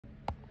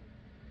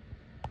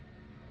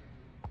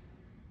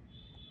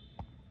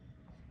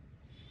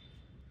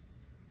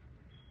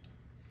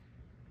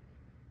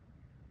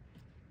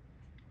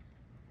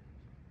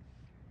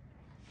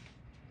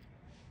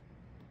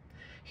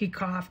He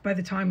coughed. By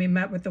the time he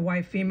met with the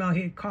white female,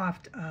 he had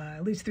coughed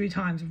at least 3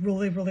 times,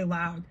 really, really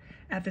loud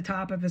at the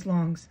top of his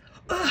lungs.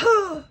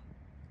 Then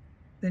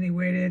he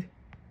waited.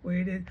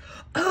 Then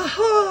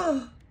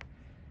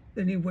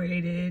he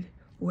waited.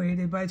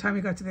 By the time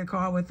he got to the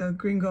car with the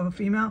gringo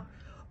female,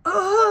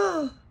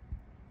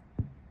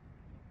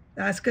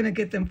 that's going to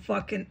get them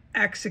fucking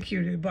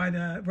executed by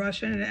the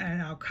Russian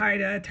and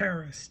Al-Qaeda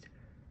terrorists.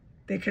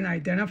 They can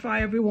identify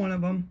every one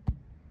of them,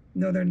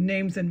 know their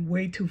names and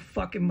way too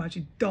fucking much.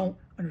 You don't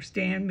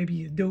understand, maybe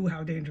you do,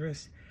 how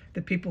dangerous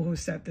the people who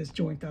set this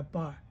joint up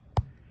are.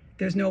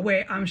 There's no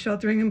way I'm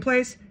sheltering in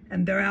place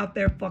and they're out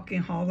there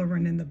fucking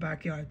hollering in the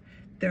backyard.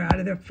 They're out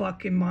of their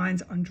fucking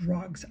minds on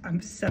drugs.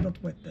 I'm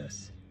settled with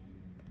this.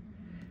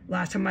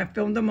 Last time I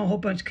filmed them, a whole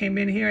bunch came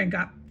in here and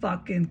got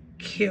fucking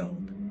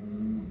killed.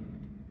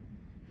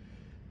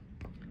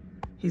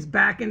 He's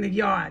back in the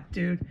yard,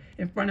 dude,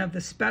 in front of the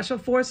special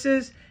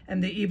forces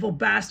and the evil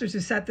bastards who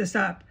set this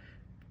up,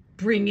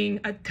 bringing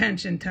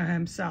attention to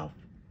himself.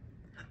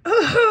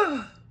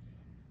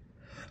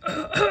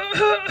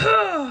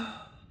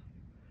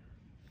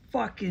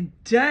 Fucking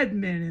dead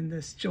men in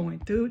this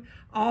joint, dude.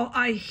 All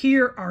I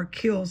hear are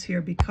kills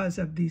here because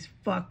of these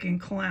fucking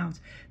clowns.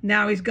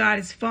 Now he's got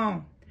his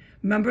phone.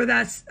 Remember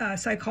that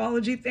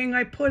psychology thing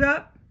I put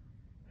up?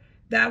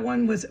 That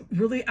one was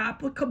really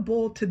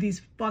applicable to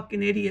these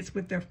fucking idiots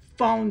with their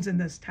phones in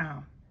this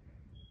town.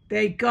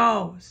 There he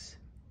goes.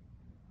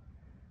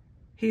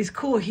 He's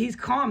cool. He's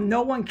calm.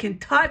 No one can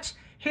touch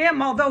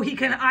him, although he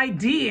can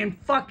ID and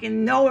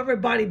fucking know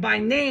everybody by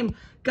name.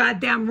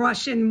 Goddamn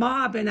Russian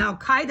mob and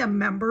Al-Qaeda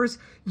members.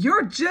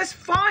 You're just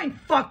fine,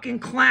 fucking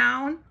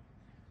clown.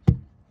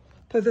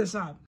 Put this up.